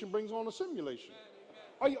 Association brings on a simulation.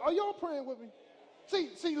 Are y'all praying with me?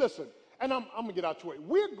 See, listen, and I'm going to get out your way.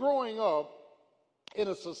 We're growing up in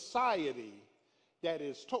a society that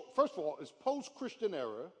is, first of all, is post-Christian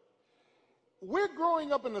era. We're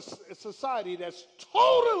growing up in a society that's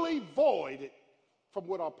totally void from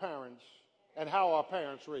what our parents and how our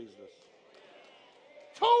parents raised us.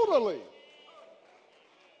 Totally.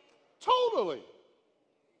 Totally.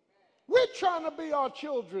 We're trying to be our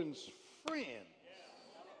children's friends.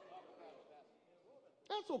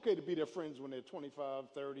 That's okay to be their friends when they're 25,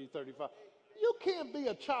 30, 35. You can't be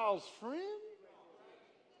a child's friend.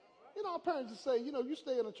 You know, our parents would say, you know, you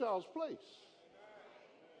stay in a child's place.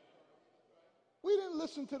 We didn't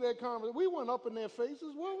listen to their conversation. We weren't up in their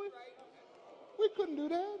faces, were we? We couldn't do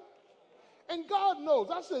that. And God knows,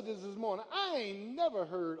 I said this morning, I ain't never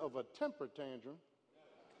heard of a temper tantrum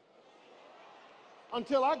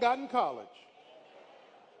until I got in college.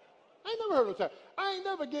 I ain't never heard of that. I ain't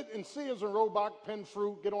never get in Sears and Roebuck, pen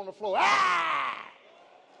fruit, get on the floor. Ah!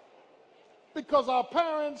 Because our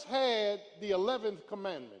parents had the 11th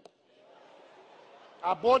commandment.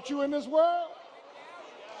 I brought you in this world,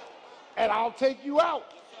 and I'll take you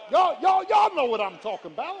out. Y'all know what I'm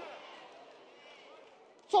talking about.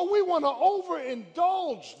 So we want to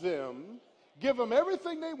overindulge them, give them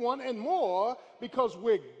everything they want and more because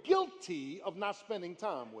we're guilty of not spending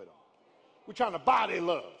time with them. We're trying to buy their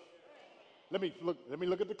love. Let me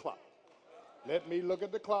look at the clock. Let me look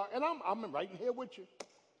at the clock. And I'm right in here with you.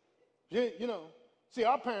 You know, see,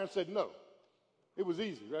 our parents said no. It was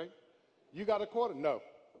easy, right? You got a quarter? No.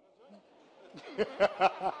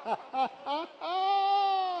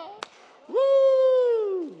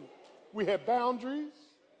 Woo! We had boundaries.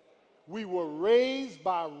 We were raised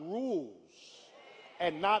by rules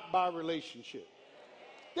and not by relationship.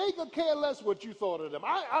 They could care less what you thought of them.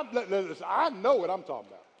 Listen, I know what I'm talking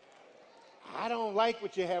about. I don't like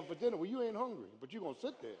what you have for dinner. Well, you ain't hungry, but you're going to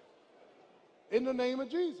sit there. In the name of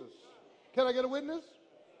Jesus. Can I get a witness?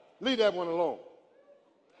 Leave that one alone.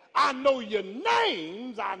 I know your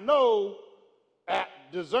names. I know at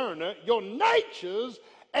discerner, your natures.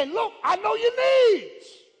 And look, I know your needs.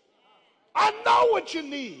 I know what you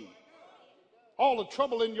need. All the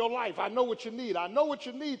trouble in your life, I know what you need. I know what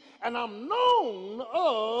you need, and I'm known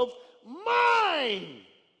of mine.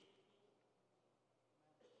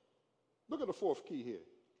 Look at the fourth key here.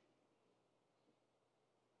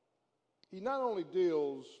 He not only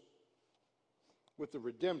deals with the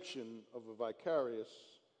redemption of a vicarious,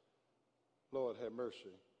 Lord have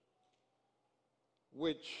mercy,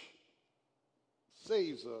 which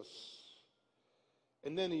saves us,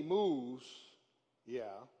 and then he moves,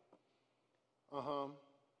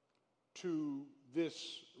 to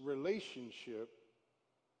this relationship,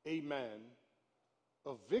 amen,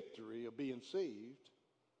 of victory, of being saved,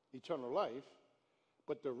 eternal life,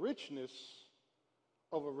 but the richness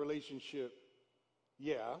of a relationship,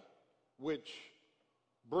 which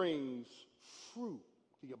brings fruit,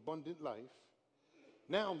 the abundant life.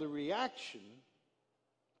 Now the reaction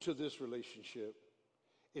to this relationship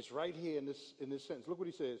is right here in this sentence. Look what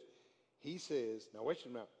he says. He says, now wait a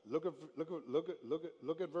minute.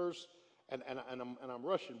 Look at verse, and I'm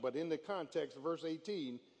rushing, but in the context of verse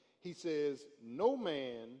 18, he says, no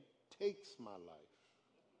man takes my life.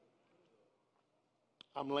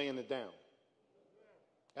 I'm laying it down.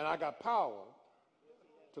 And I got power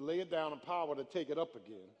to lay it down and power to take it up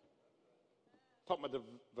again. Talking about the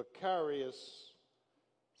vicarious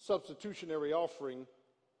substitutionary offering.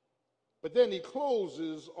 But then he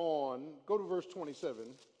closes on, go to verse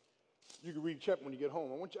 27. You can read chapter when you get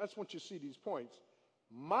home. I just want you to see these points.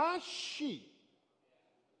 My sheep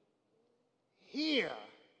hear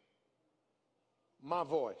my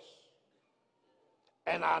voice.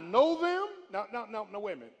 And I know them. Now,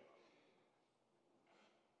 wait a minute.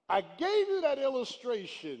 I gave you that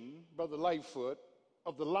illustration, Brother Lightfoot,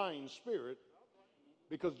 of the lying spirit,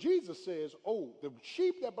 because Jesus says, oh, the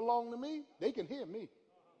sheep that belong to me, they can hear me.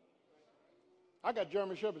 I got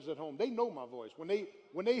German shepherds at home. They know my voice. When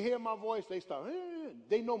they hear my voice, they start,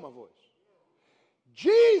 they know my voice.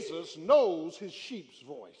 Jesus knows his sheep's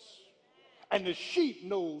voice, and the sheep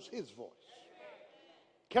knows his voice.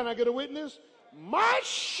 Can I get a witness? My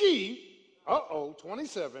sheep,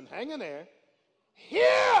 27, hang in there,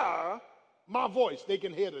 hear my voice. They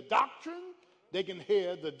can hear the doctrine. They can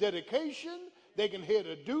hear the dedication. They can hear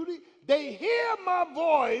the duty. They hear my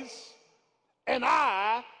voice, and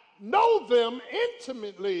I know them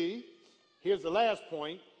intimately. Here's the last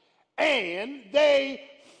point. And they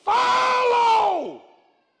follow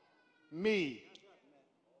me.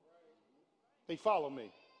 They follow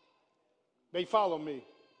me. They follow me.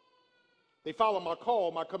 They follow my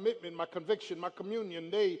call, my commitment, my conviction, my communion.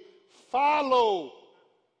 They follow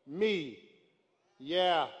me.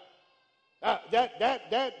 Yeah.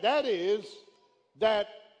 That is that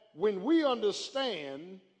when we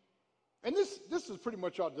understand, and this is pretty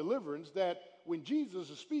much our deliverance, that when Jesus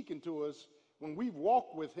is speaking to us, when we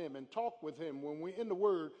walk with him and talk with him, when we're in the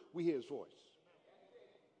word, we hear his voice.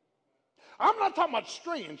 I'm not talking about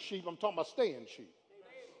straying sheep, I'm talking about staying sheep.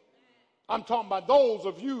 I'm talking about those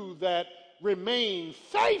of you that remain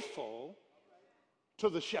faithful to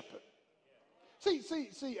the shepherd. See,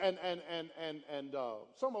 and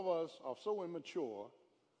some of us are so immature.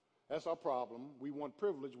 That's our problem. We want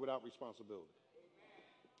privilege without responsibility.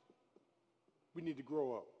 We need to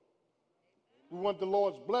grow up. We want the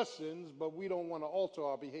Lord's blessings, but we don't want to alter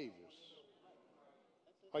our behaviors.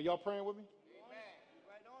 Are y'all praying with me?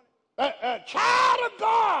 Child of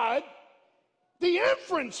God, the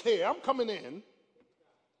inference here, I'm coming in,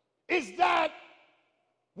 is that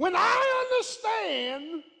when I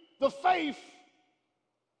understand the faith,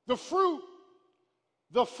 the fruit,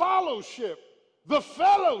 the fellowship,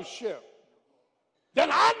 then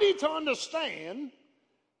I need to understand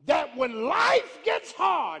that when life gets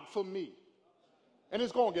hard for me, and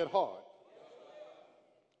it's going to get hard,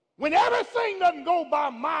 when everything doesn't go by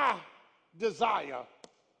my desire,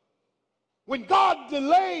 when God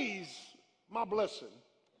delays my blessing,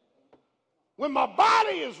 when my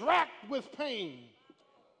body is racked with pain,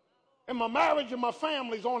 and my marriage and my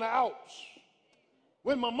family's on the outs,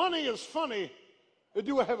 when my money is funny,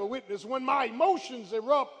 do I have a witness? When my emotions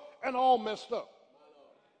erupt and all messed up.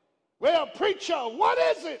 Well, preacher, what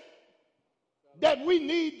is it that we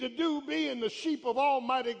need to do being the sheep of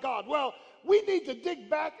Almighty God? Well, we need to dig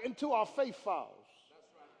back into our faith files.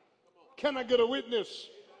 Can I get a witness?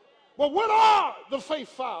 Well, what are the faith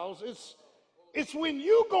files? It's when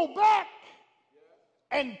you go back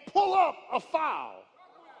and pull up a file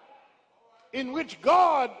in which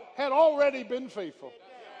God had already been faithful.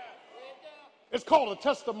 It's called a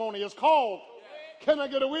testimony. It's called, can I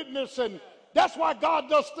get a witness? And that's why God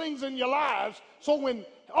does things in your lives. So when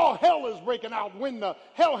all hell is breaking out, when the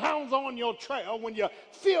hellhound's on your trail, when you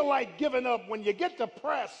feel like giving up, when you get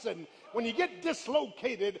depressed and when you get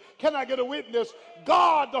dislocated, can I get a witness?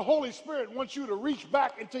 God, the Holy Spirit, wants you to reach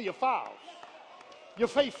back into your files, your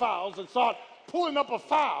faith files, and start pulling up a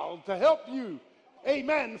file to help you,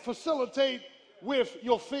 amen, facilitate with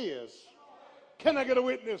your fears. Can I get a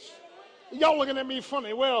witness? Y'all looking at me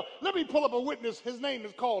funny. Well, let me pull up a witness. His name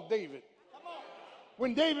is called David.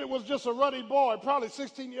 When David was just a ruddy boy, probably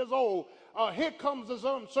 16 years old, here comes this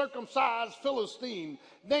uncircumcised Philistine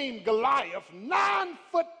named Goliath, 9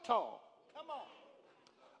 foot tall,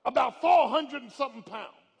 about 400 and something pounds.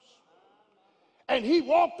 And he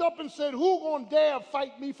walked up and said, who gonna dare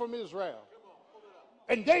fight me from Israel?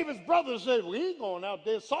 And David's brother said, we ain't going out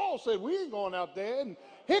there. Saul said, we ain't going out there. And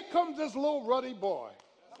here comes this little ruddy boy.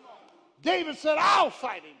 David said, I'll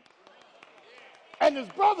fight him. And his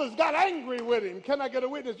brothers got angry with him. Can I get a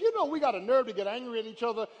witness? You know we got a nerve to get angry at each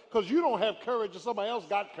other because you don't have courage and somebody else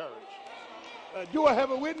got courage. Do I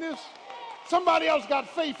have a witness? Somebody else got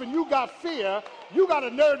faith and you got fear. You got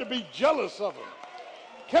a nerve to be jealous of them.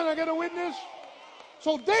 Can I get a witness?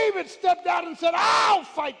 So David stepped out and said, I'll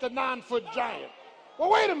fight the 9 foot giant.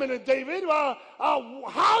 Well, wait a minute, David.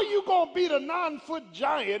 How you going to beat a 9 foot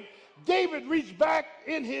giant? David reached back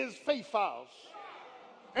in his faith files.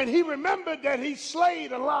 And he remembered that he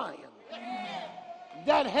slayed a lion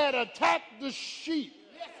that had attacked the sheep.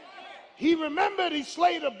 He remembered he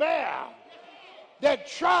slayed a bear that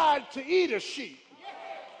tried to eat a sheep.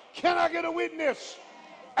 Can I get a witness?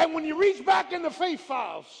 And when you reach back in the faith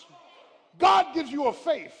files, God gives you a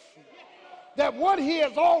faith that what he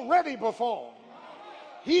has already performed,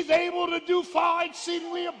 he's able to do far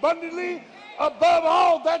exceedingly abundantly above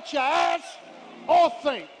all that you ask or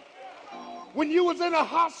think. When you was in a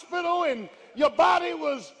hospital and your body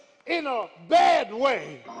was in a bad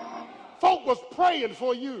way, folk was praying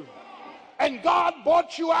for you and God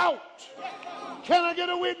brought you out. Can I get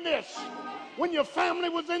a witness? When your family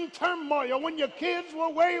was in turmoil, when your kids were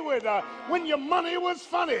wayward, when your money was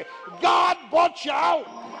funny, God brought you out.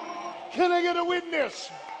 Can I get a witness?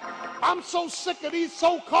 I'm so sick of these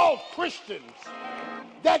so-called Christians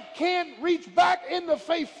that can't reach back in the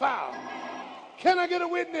faith file. Can I get a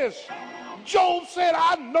witness? Job said,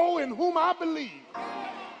 I know in whom I believe,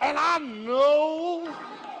 and I know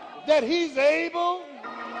that he's able,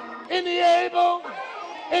 and he able,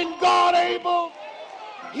 and God able.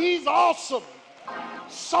 He's awesome.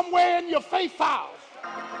 Somewhere in your faith files,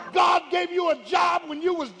 God gave you a job when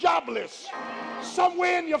you was jobless.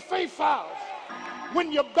 Somewhere in your faith files,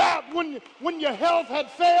 when your health had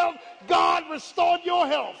failed, God restored your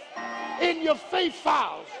health. In your faith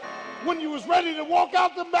files, when you was ready to walk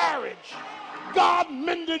out the marriage, God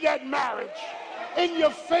mended that marriage. In your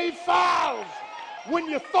faith files, when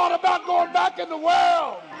you thought about going back in the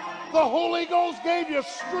world, the Holy Ghost gave you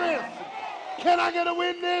strength. Can I get a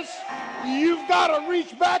witness? You've got to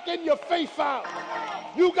reach back in your faith out.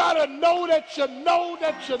 You got to know that you know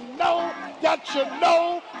that you know that you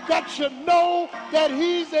know that you know that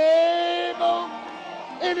he's able.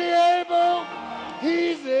 And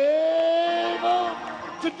he's able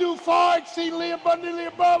to do far exceedingly abundantly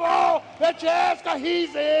above all that you ask.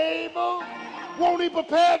 He's able. Won't he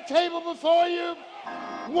prepare a table before you?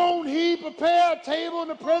 Won't he prepare a table in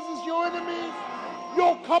the presence of your enemies?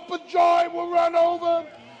 Your cup of joy will run over.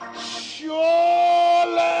 Surely,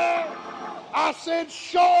 I said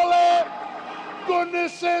surely,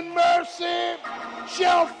 goodness and mercy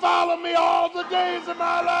shall follow me all the days of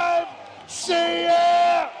my life. Say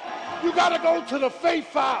yeah. You got to go to the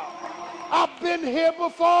faith aisle. I've been here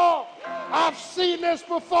before. I've seen this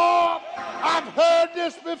before. I've heard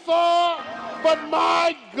this before. But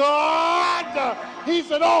my God, he's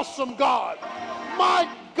an awesome God. My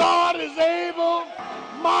God is able.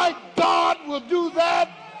 My God will do that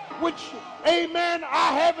which, amen,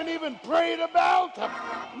 I haven't even prayed about.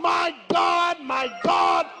 My God, my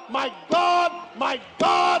God, my God, my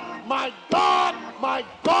God, my God, my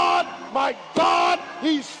God, my God,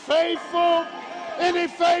 he's faithful. Any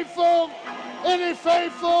faithful? Any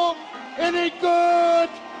faithful? Any good?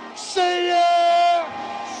 Say yeah,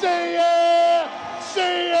 say yeah,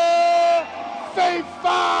 say yeah.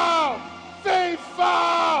 Faithful,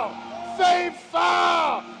 faithful,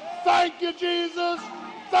 faithful. Thank you, Jesus.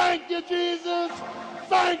 Thank you, Jesus.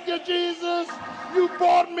 Thank you, Jesus. You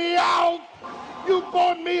brought me out. You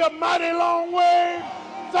brought me a mighty long way.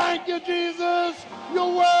 Thank you, Jesus.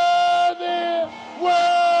 You're worthy,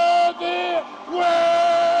 worthy,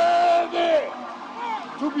 worthy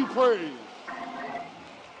to be praised.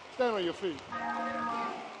 Stand on your feet.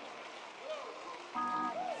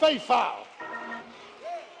 Faithful.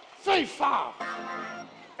 Faithful.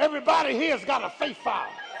 Everybody here's got a faithful.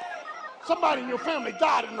 Somebody in your family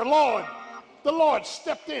died and the Lord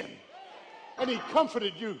stepped in and he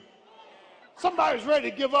comforted you. Somebody's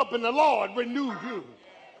ready to give up and the Lord renewed you.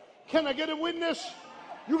 Can I get a witness?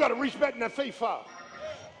 You got to reach back in that faith file.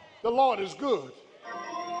 The Lord is good.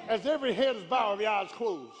 As every head is bowed, every eye is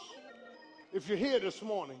closed. If you're here this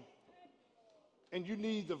morning and you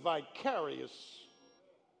need the vicarious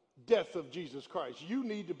death of Jesus Christ, you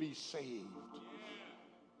need to be saved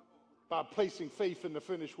by placing faith in the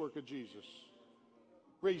finished work of Jesus.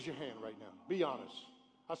 Raise your hand right now. Be honest.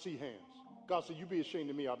 I see hands. God said, you be ashamed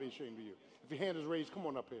of me, I'll be ashamed of you. If your hand is raised, come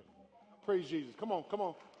on up here. Praise Jesus. Come on, come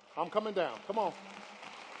on. I'm coming down. Come on.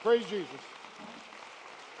 Praise Jesus.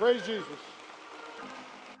 Praise Jesus.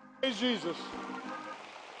 Praise Jesus.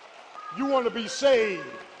 You want to be saved,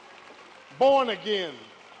 born again,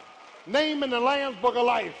 name in the Lamb's Book of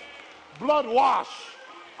Life, blood washed.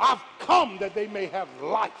 I've come that they may have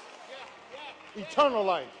life, eternal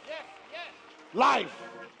life, life.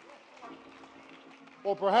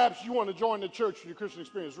 Or perhaps you want to join the church for your Christian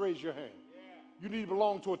experience. Raise your hand. You need to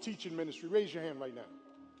belong to a teaching ministry. Raise your hand right now.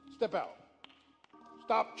 Step out.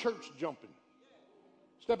 Stop church jumping.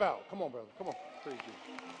 Step out. Come on, brother. Come on. Praise Jesus.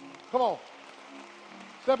 Come on.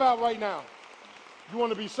 Step out right now. You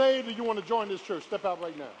want to be saved or you want to join this church? Step out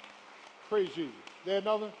right now. Praise Jesus. There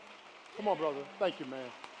another? Come on, brother. Thank you, man.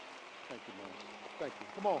 Thank you, man. Thank you.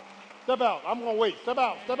 Come on. Step out. I'm going to wait. Step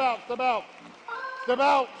out. Step out. Step out. Step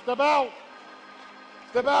out. Step out.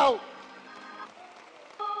 Step out.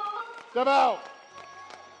 Step out.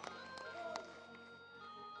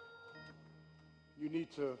 You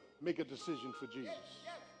need to make a decision for Jesus.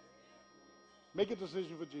 Make a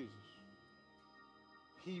decision for Jesus.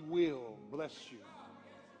 He will bless you.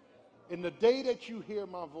 In the day that you hear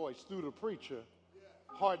my voice through the preacher,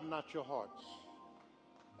 harden not your hearts,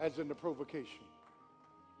 as in the provocation.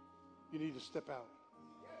 You need to step out.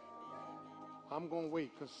 I'm going to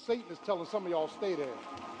wait because Satan is telling some of y'all stay there.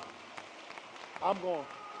 I'm going.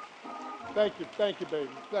 Thank you, baby.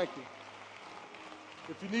 Thank you.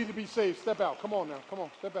 If you need to be saved, step out. Come on now. Come on,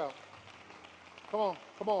 step out. Come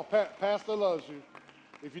on. Pastor loves you.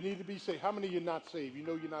 If you need to be saved, how many of you are not saved? You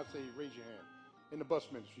know you're not saved. Raise your hand. In the bus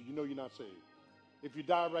ministry, you know you're not saved. If you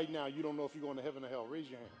die right now, you don't know if you're going to heaven or hell. Raise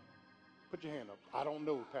your hand. Put your hand up. I don't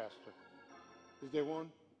know, Pastor. Is there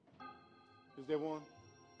one? Is there one?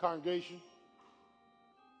 Congregation?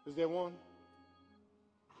 Is there one?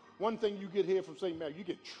 One thing you get here from St. Mary, you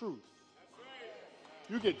get truth.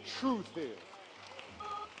 You get truth here.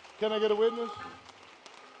 Can I get a witness?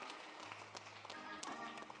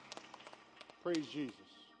 Praise Jesus.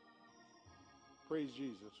 Praise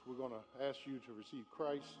Jesus. We're going to ask you to receive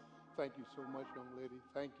Christ. Thank you so much, young lady.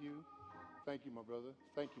 Thank you. Thank you, my brother.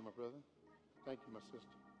 Thank you, my brother. Thank you, my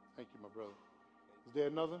sister. Thank you, my brother. Is there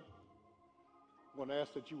another? I'm going to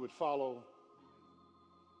ask that you would follow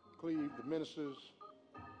Cleve, the ministers.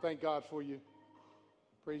 Thank God for you.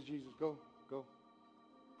 Praise Jesus. Go.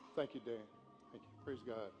 Thank you, Dan. Thank you. Praise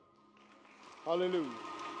God. Hallelujah.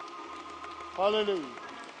 Hallelujah.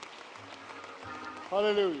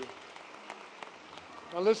 Hallelujah.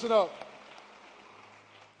 Now listen up.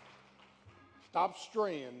 Stop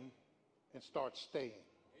straying and start staying.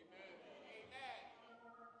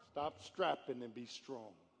 Stop strapping and be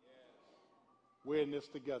strong. We're in this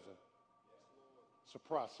together. It's a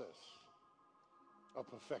process of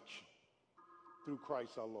perfection through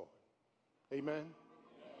Christ our Lord. Amen.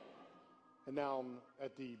 And now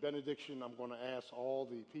at the benediction, I'm going to ask all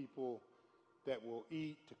the people that will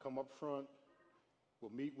eat to come up front.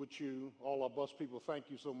 We'll meet with you. All our bus people, thank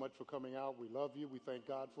you so much for coming out. We love you. We thank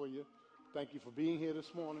God for you. Thank you for being here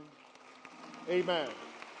this morning. Amen.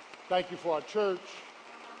 Thank you for our church.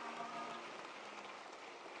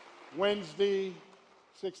 Wednesday,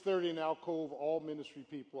 6:30 in Alcove, all ministry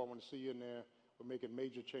people. I want to see you in there. We're making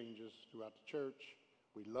major changes throughout the church.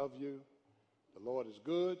 We love you. The Lord is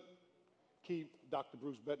good. Keep Dr.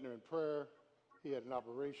 Bruce Bettner in prayer. He had an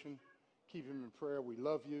operation. Keep him in prayer. We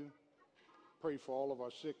love you. Pray for all of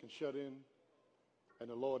our sick and shut in. And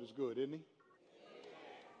the Lord is good, isn't he?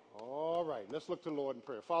 All right, let's look to the Lord in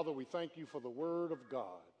prayer. Father, we thank you for the word of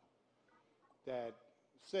God that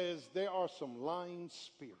says there are some lying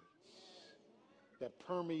spirits that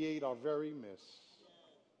permeate our very midst.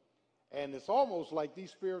 And it's almost like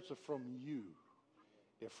these spirits are from you.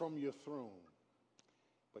 They're from your throne.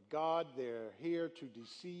 But God, they're here to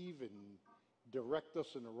deceive and direct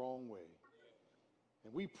us in the wrong way.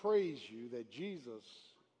 And we praise you that Jesus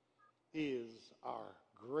is our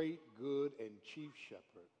great, good, and chief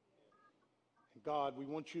shepherd. And God, we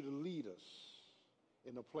want you to lead us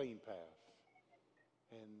in a plain path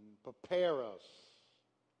and prepare us,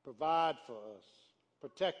 provide for us,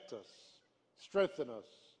 protect us, strengthen us.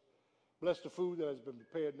 Bless the food that has been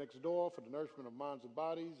prepared next door for the nourishment of minds and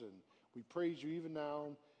bodies. And we praise you even now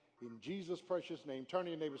in Jesus' precious name. Turn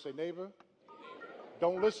to your neighbor and say, neighbor,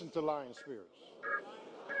 don't listen to lying spirits.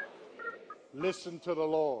 Listen to the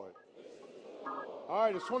Lord. All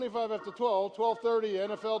right, it's 25 after 12, 12:30,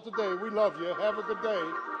 NFL Today. We love you. Have a good day.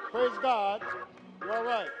 Praise God. You're all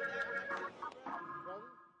right.